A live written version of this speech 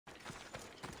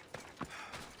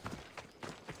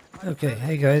Okay,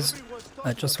 hey guys,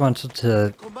 I just wanted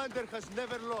to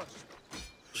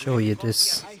show you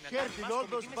this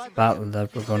battle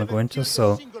that we're going to go into.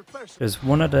 So there's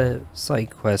one of the side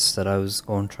quests that I was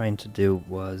trying to do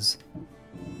was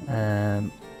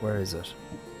where is it?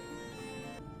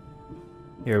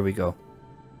 Here we go.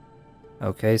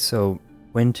 Okay, so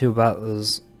win 2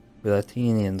 battles with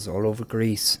Athenians all over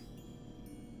Greece.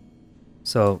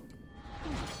 So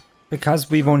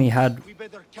because we've only had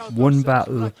one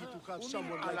battle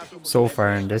so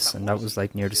far in this, and that was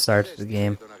like near the start of the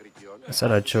game, I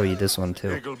said I'd show you this one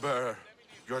too. Bearer,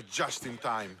 you're just in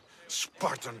time.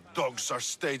 Spartan dogs are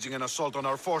staging an assault on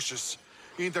our forces.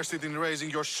 Interested in raising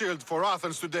your shield for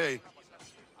Athens today?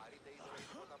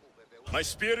 My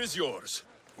spear is yours.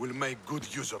 We'll make good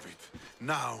use of it.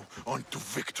 Now, on to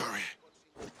victory.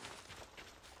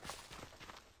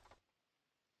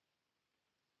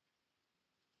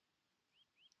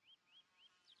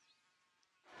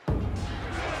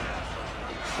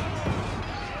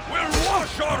 We'll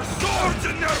wash our swords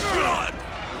in their blood!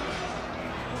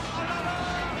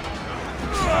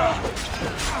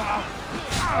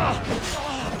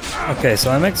 Okay,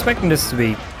 so I'm expecting this to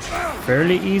be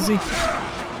fairly easy.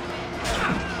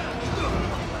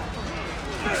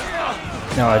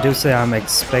 No, I do say I'm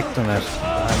expecting it.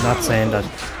 I'm not saying that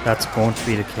that's going to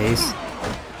be the case.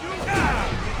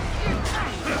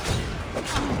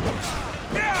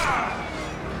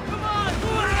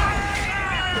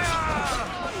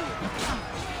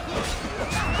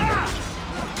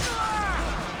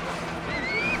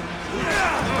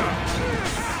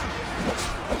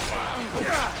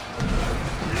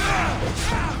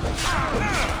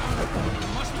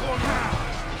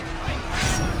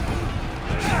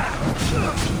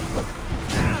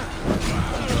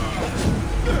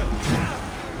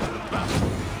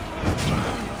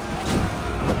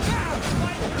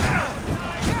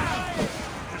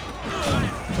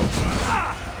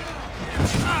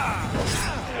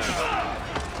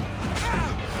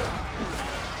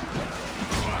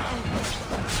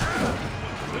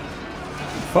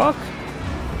 Fuck.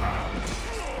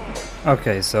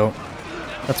 Okay, so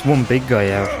that's one big guy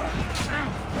out.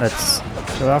 Let's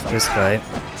kill off this guy.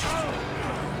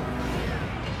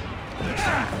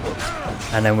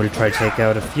 And then we'll try to take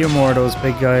out a few more of those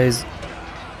big guys.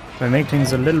 Try make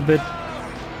things a little bit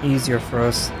easier for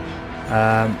us.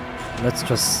 Let's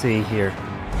just see here.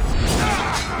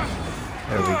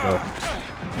 There we go.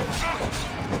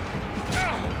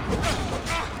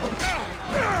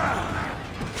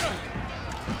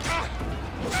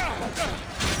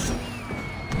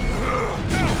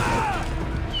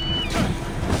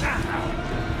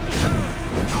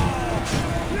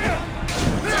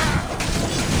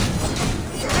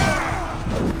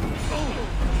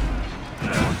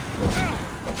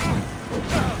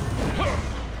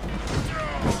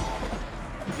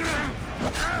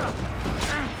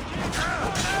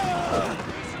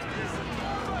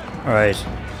 Alright,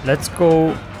 let's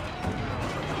go.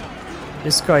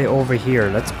 This guy over here,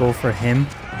 let's go for him.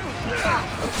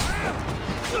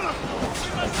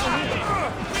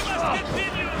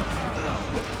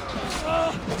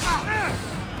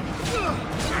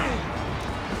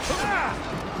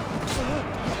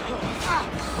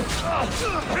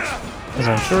 Because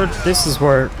I'm sure this is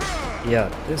where, yeah,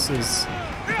 this is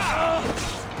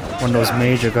one of those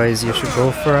major guys you should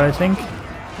go for, I think.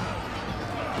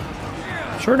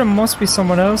 Sure, there must be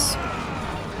someone else.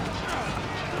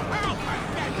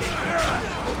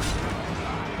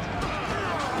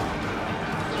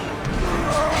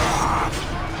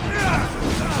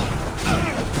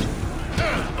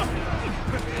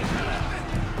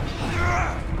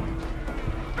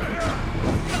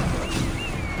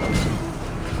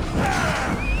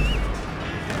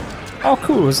 Oh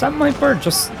cool, is that my bird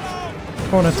just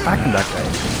going attacking that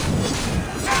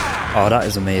guy? Oh, that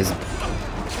is amazing.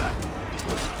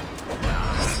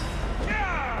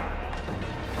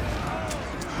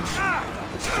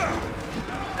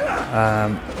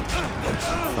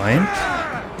 Fine.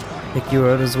 Pick you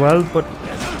out as well, but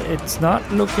it's not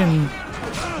looking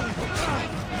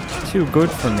too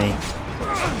good for me.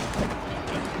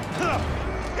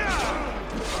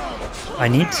 I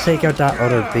need to take out that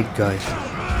other big guy.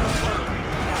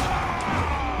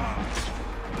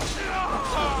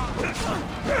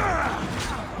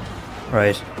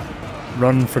 Right.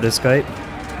 Run for this guy.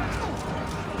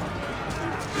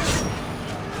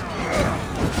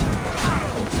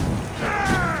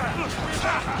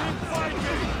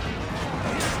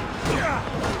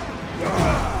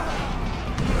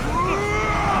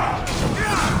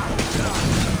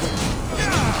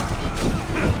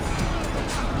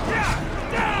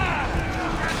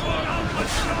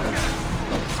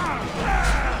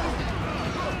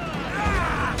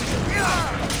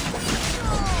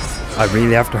 I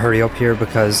really have to hurry up here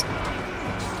because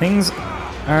things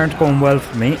aren't going well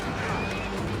for me.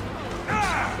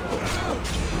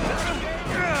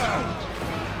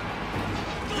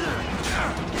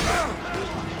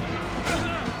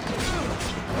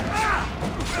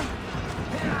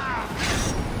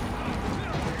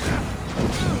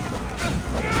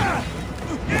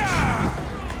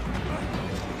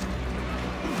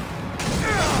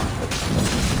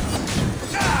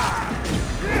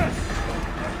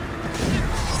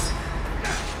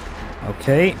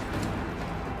 Okay,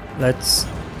 let's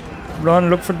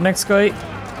run, look for the next guy.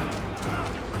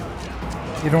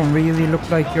 You don't really look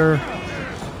like you're...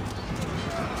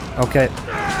 Okay.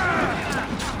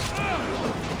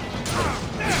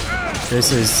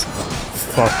 This is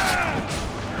fucked.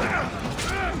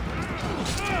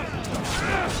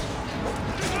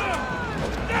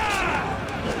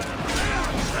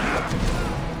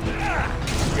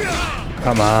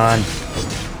 Come on.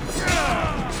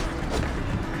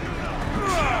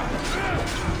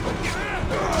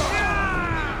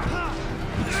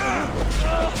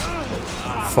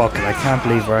 Fuck it, I can't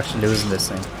believe we're actually losing this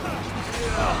thing.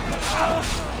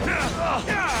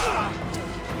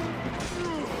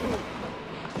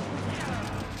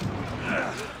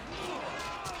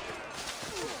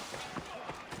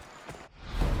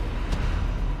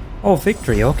 Oh,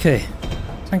 victory, okay.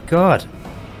 Thank God.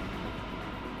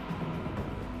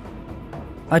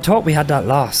 I thought we had that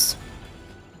lost.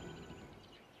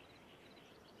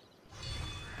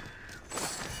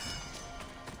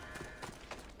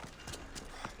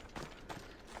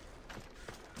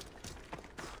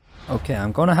 Okay,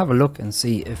 I'm gonna have a look and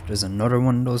see if there's another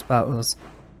one of those battles.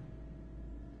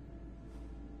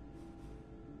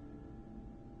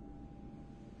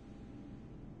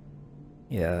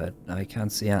 Yeah, I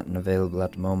can't see anything available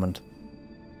at the moment.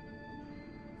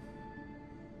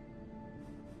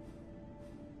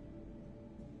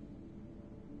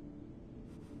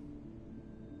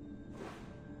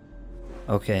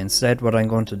 Okay, instead what I'm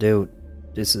going to do,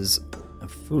 this is a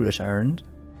foolish errand.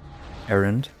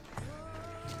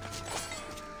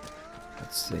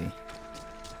 Let's see.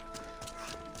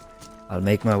 I'll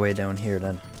make my way down here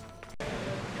then.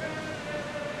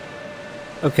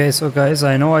 Okay, so guys,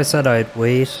 I know I said I'd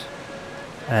wait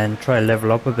and try to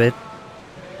level up a bit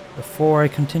before I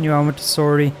continue on with the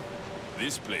story.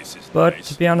 This place is But nice.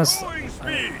 to be honest,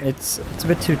 it's a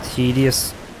bit too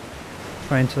tedious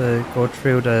trying to go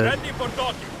through the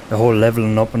whole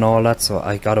leveling up and all that, so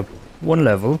I got up one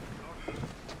level.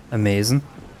 Amazing.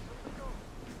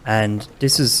 And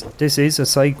this is a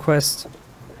side quest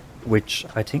which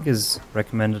I think is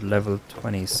recommended level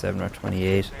 27 or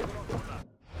 28.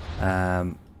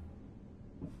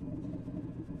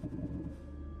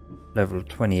 Level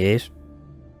 28.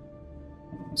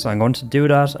 So I'm going to do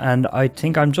that, and I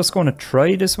think I'm just going to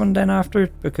try this one then after,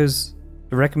 because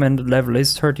the recommended level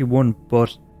is 31,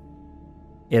 but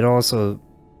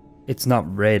it's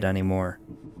not red anymore,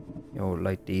 you know,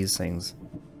 like these things.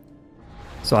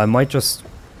 So I might just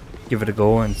give it a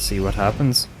go and see what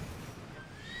happens.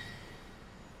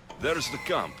 There's the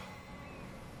camp.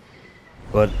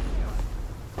 But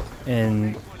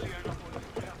in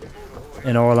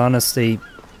all honesty,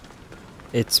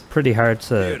 it's pretty hard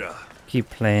to keep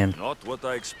playing Not what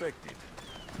I expected.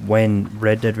 when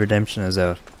Red Dead Redemption is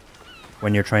out,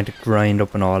 when you're trying to grind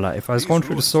up and all that. If I was going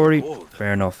through the story,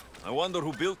 fair enough. I wonder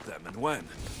who built them and when.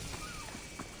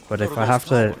 But if I have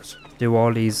to do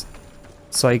all these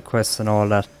side quests and all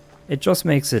that, it just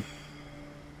makes it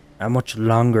a much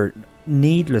longer,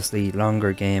 needlessly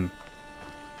longer game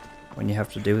when you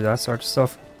have to do that sort of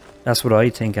stuff. That's what I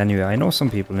think anyway. I know some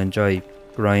people enjoy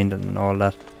grinding and all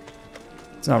that.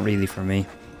 It's not really for me.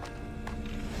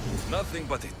 Nothing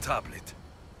but a tablet.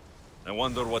 I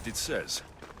wonder what it says.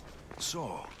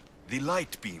 So, the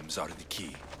light beams are the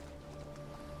key.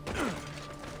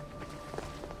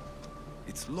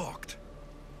 It's locked.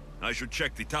 I should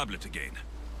check the tablet again.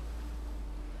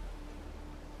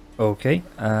 Okay,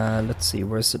 let's see,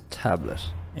 where's the tablet?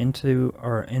 Into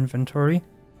our inventory.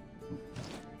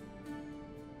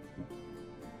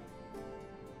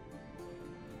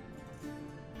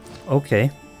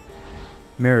 Okay.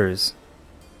 Mirrors.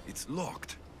 It's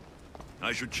locked.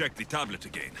 I should check the tablet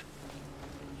again.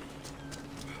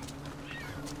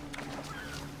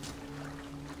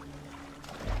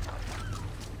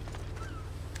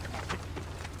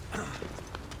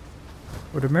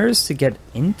 Were the mirrors to get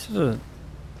into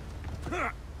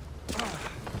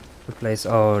the place?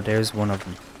 Oh, there's one of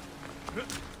them.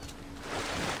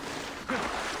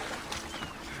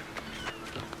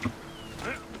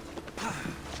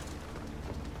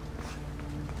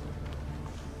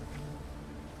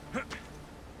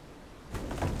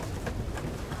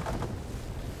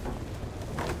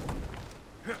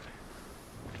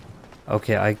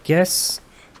 Okay, I guess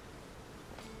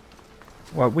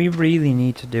what we really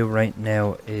need to do right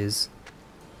now is,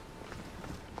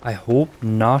 I hope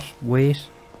not wait.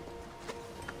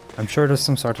 I'm sure there's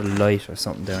some sort of light or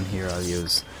something down here I'll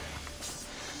use.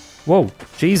 Whoa,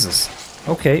 Jesus.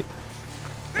 Okay.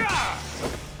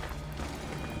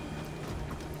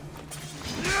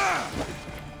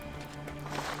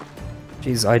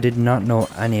 Jeez, I did not know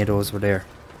any of those were there.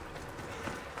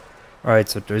 Alright,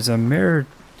 so there's a mirror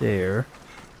there,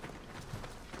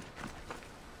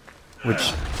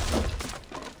 which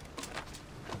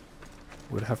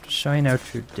would have to shine out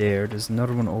through there. There's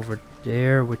another one over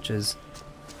there, which is...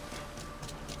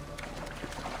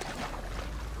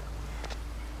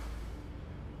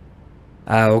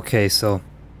 Ah, okay, so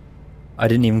I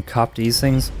didn't even cop these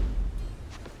things.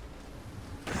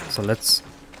 So let's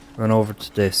run over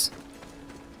to this.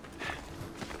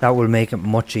 That will make it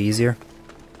much easier.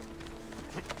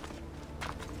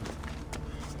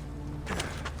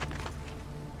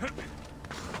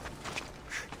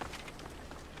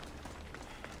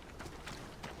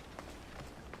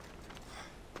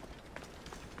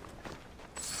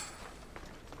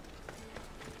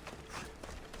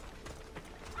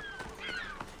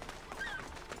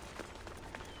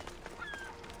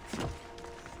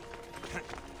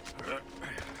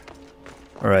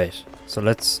 Alright, so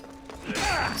let's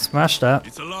smash that.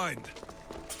 It's aligned.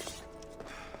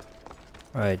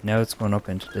 Alright, now it's going up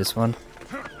into this one.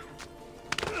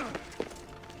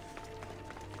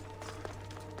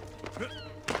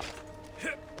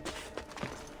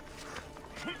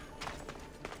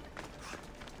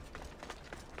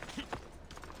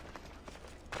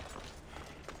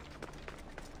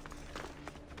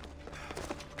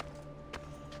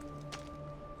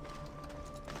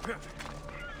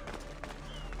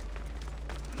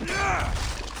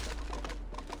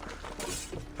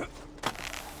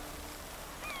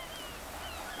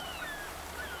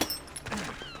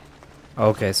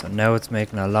 Okay, so now it's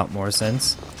making a lot more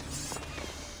sense.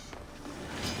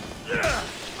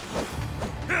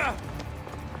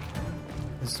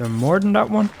 Is there more than that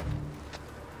one?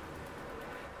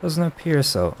 Doesn't appear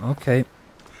so. Okay.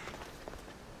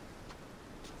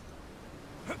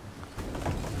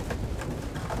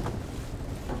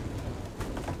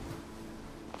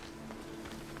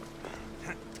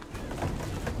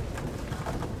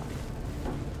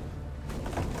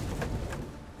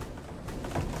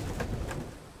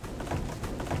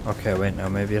 Okay, wait, now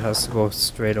maybe it has to go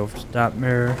straight over to that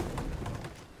mirror.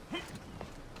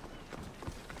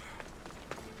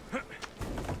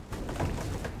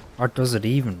 Or does it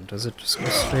even? Does it just go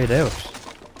straight out?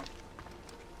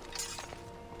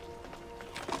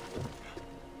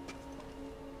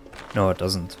 No, it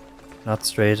doesn't. Not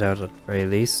straight out at the very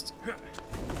least.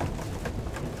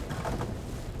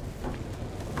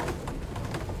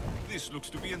 This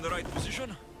looks to be in the right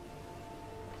position.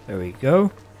 There we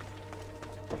go.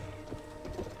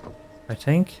 I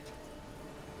think.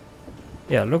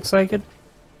 Yeah, looks like it.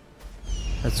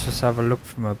 Let's just have a look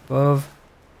from above.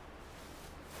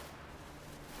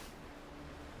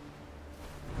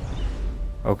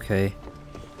 Okay.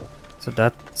 So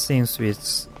that seems to be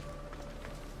its...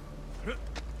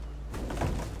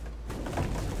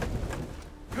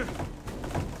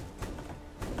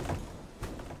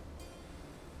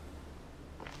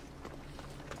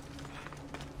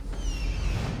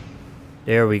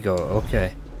 There we go,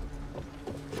 okay.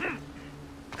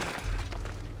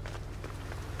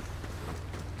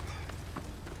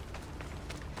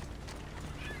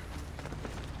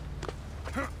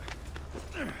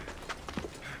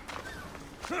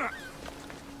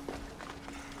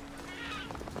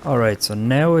 Alright, so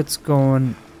now it's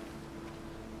going...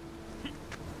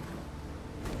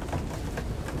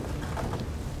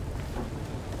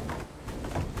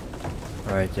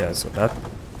 Alright, yeah, so that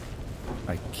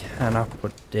I cannot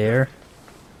put there.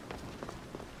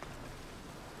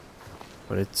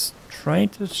 But it's trying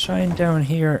to shine down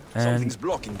here and... Something's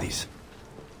blocking this.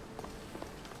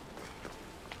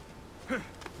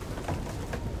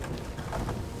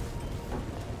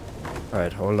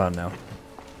 Alright, hold on now.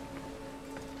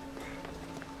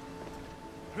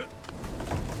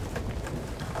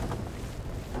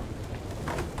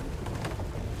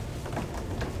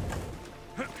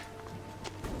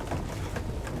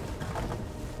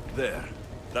 There.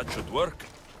 That should work.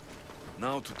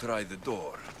 Now to try the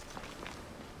door.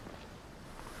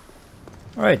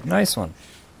 Alright, nice one.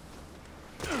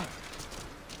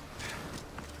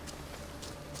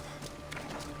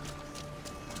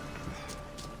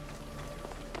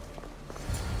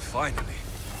 Finally.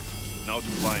 Now to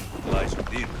find what lies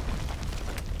within.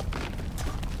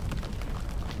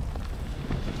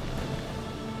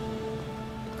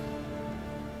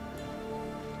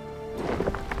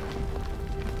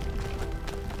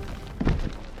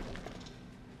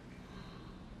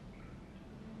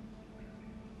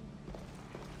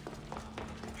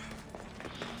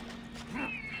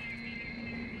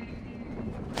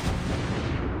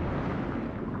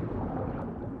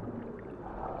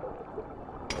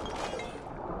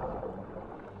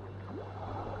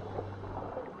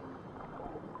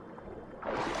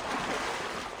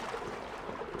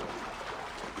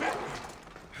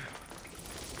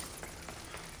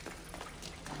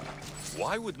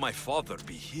 Why would my father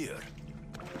be here?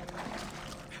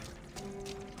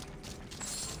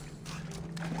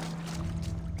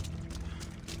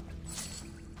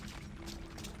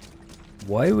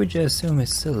 Why would you assume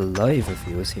he's still alive if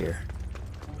he was here?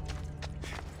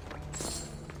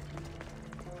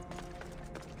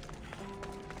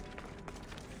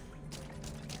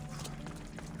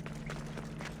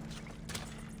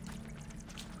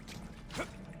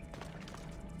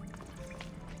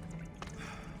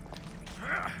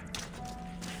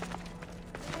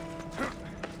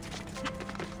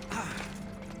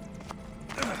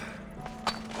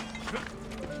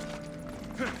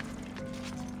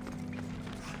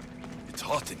 It's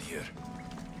hot in here.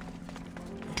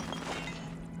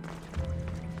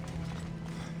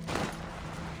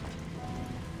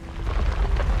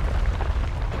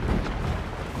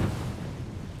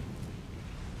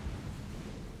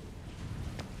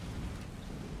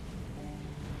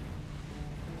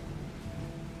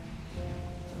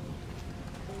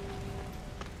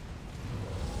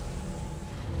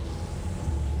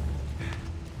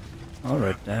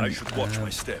 Alright then. I should watch my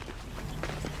step.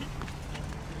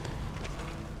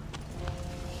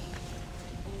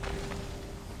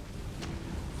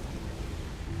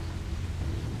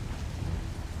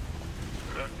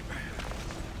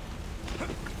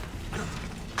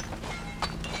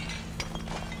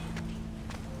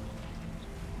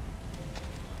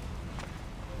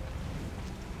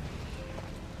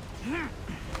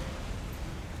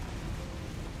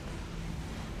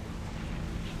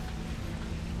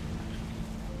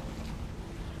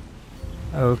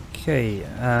 Okay,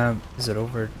 is it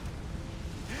over?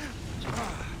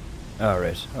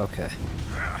 Alright, okay.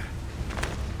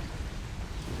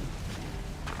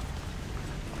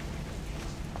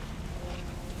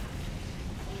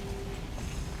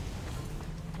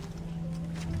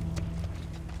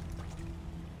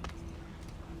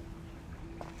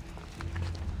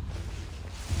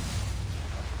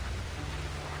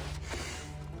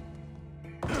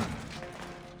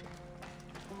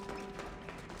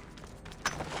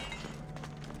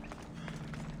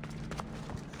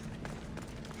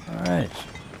 Alright.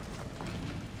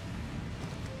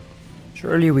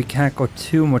 Surely we can't go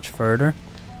too much further.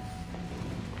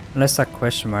 Unless that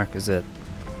question mark is it.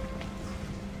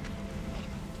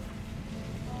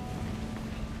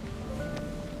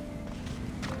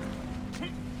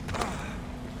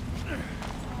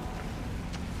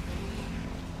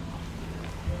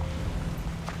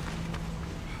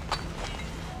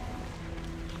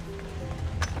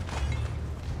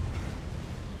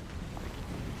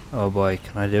 Oh boy,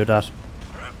 can I do that?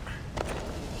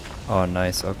 Oh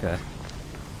nice, okay.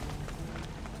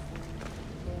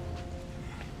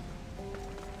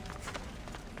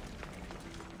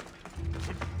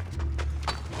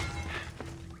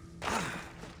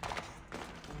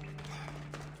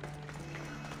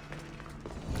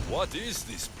 What is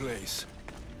this place?